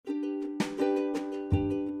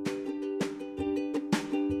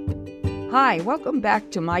Hi, welcome back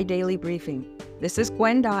to My Daily Briefing. This is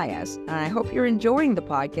Gwen Diaz, and I hope you're enjoying the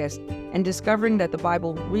podcast and discovering that the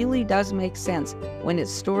Bible really does make sense when its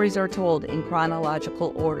stories are told in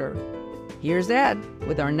chronological order. Here's Ed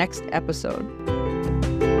with our next episode.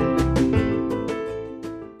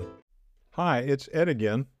 Hi, it's Ed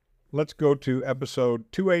again. Let's go to episode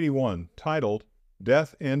 281, titled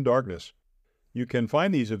Death and Darkness. You can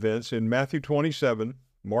find these events in Matthew 27,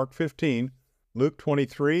 Mark 15, Luke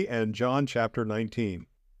 23, and John chapter 19.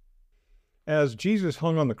 As Jesus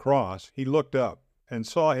hung on the cross, he looked up and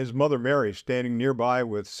saw his mother Mary standing nearby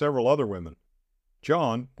with several other women.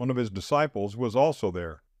 John, one of his disciples, was also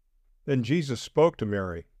there. Then Jesus spoke to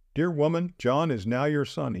Mary. "Dear woman, John is now your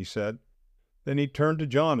son," he said. Then he turned to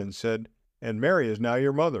John and said, "And Mary is now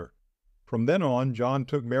your mother." From then on, John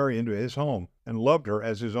took Mary into his home and loved her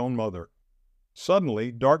as his own mother.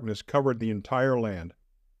 Suddenly, darkness covered the entire land.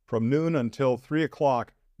 From noon until 3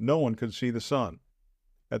 o'clock, no one could see the sun.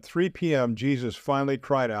 At 3 p.m., Jesus finally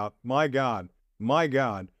cried out, my God,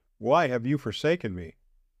 why have you forsaken me?"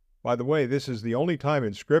 By the way, this is the only time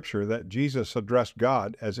in Scripture that Jesus addressed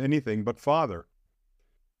God as anything but Father.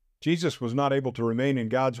 Jesus was not able to remain in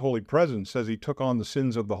God's holy presence as he took on the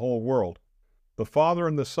sins of the whole world. The Father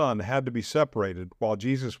and the Son had to be separated while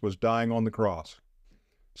Jesus was dying on the cross.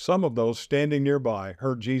 Some of those standing nearby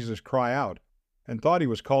heard Jesus cry out and thought he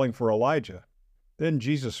was calling for Elijah. Then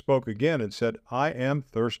Jesus spoke again and said, "I am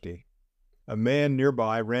thirsty." A man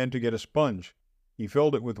nearby ran to get a sponge. He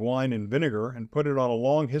filled it with wine and vinegar and put it on a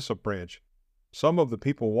long hyssop branch. Some of the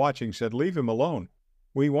people watching said, "Leave him alone.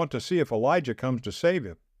 We want to see if Elijah comes to save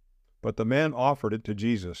him." But the man offered it to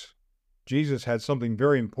Jesus. Jesus had something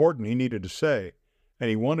very important he needed to say, and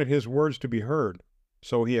he wanted his words to be heard.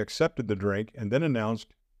 So he accepted the drink and then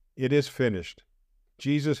announced, "It is finished."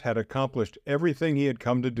 Jesus had accomplished everything he had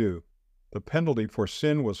come to do. The penalty for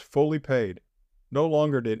sin was fully paid. No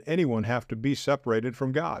longer did anyone have to be separated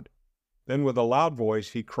from God. Then with a loud voice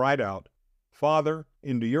he cried out, "Father,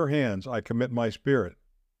 into your hands I commit my spirit."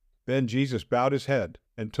 Then Jesus bowed his head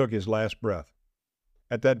and took his last breath.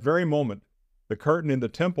 At that very moment, the curtain in the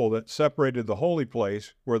temple that separated the holy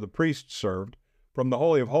place, where the priests served, from the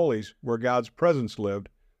Holy of Holies, where God's presence lived,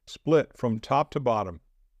 split from top to bottom.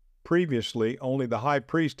 Previously, only the high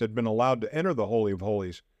priest had been allowed to enter the Holy of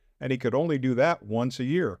Holies, and he could only do that once a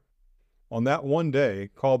year. On that one day,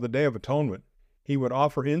 called the Day of Atonement, he would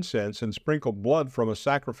offer incense and sprinkle blood from a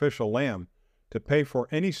sacrificial lamb to pay for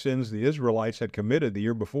any sins the Israelites had committed the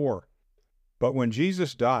year before. But when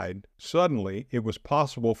Jesus died, suddenly it was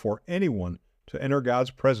possible for anyone to enter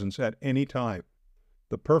God's presence at any time.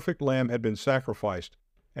 The perfect lamb had been sacrificed,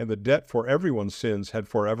 and the debt for everyone's sins had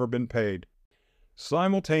forever been paid.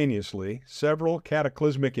 Simultaneously, several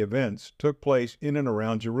cataclysmic events took place in and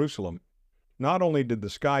around Jerusalem. Not only did the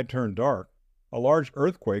sky turn dark, a large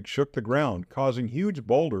earthquake shook the ground, causing huge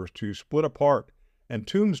boulders to split apart and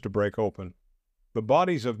tombs to break open. The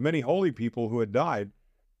bodies of many holy people who had died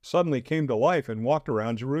suddenly came to life and walked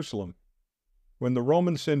around Jerusalem. When the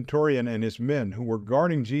Roman centurion and his men who were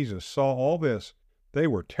guarding Jesus saw all this, they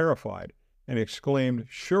were terrified and exclaimed,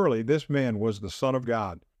 "Surely this man was the Son of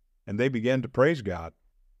God." And they began to praise God.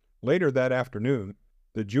 Later that afternoon,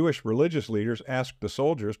 the Jewish religious leaders asked the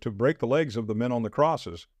soldiers to break the legs of the men on the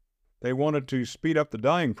crosses. They wanted to speed up the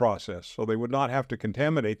dying process so they would not have to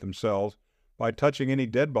contaminate themselves by touching any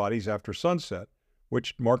dead bodies after sunset,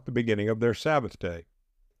 which marked the beginning of their Sabbath day.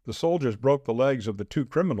 The soldiers broke the legs of the two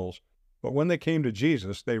criminals, but when they came to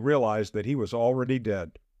Jesus, they realized that he was already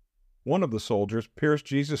dead. One of the soldiers pierced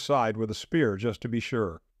Jesus' side with a spear just to be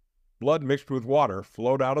sure. Blood mixed with water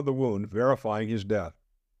flowed out of the wound, verifying his death.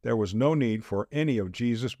 There was no need for any of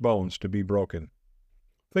Jesus' bones to be broken.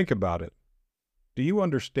 Think about it. Do you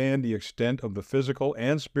understand the extent of the physical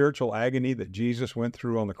and spiritual agony that Jesus went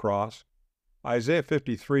through on the cross? Isaiah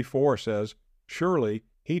 53:4 says, "Surely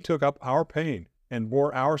he took up our pain and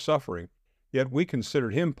bore our suffering, yet we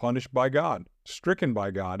considered him punished by God, stricken by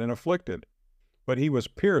God, and afflicted. But he was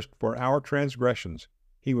pierced for our transgressions.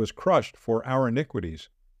 He was crushed for our iniquities.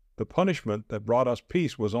 The punishment that brought us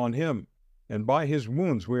peace was on him, and by his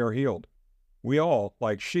wounds we are healed. We all,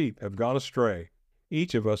 like sheep, have gone astray.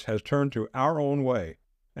 Each of us has turned to our own way,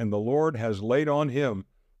 and the Lord has laid on him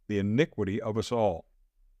the iniquity of us all."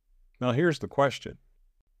 Now here's the question.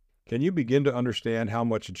 Can you begin to understand how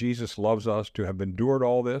much Jesus loves us to have endured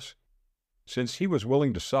all this? Since he was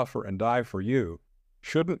willing to suffer and die for you,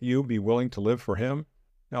 shouldn't you be willing to live for him?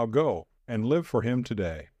 Now go and live for him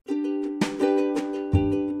today.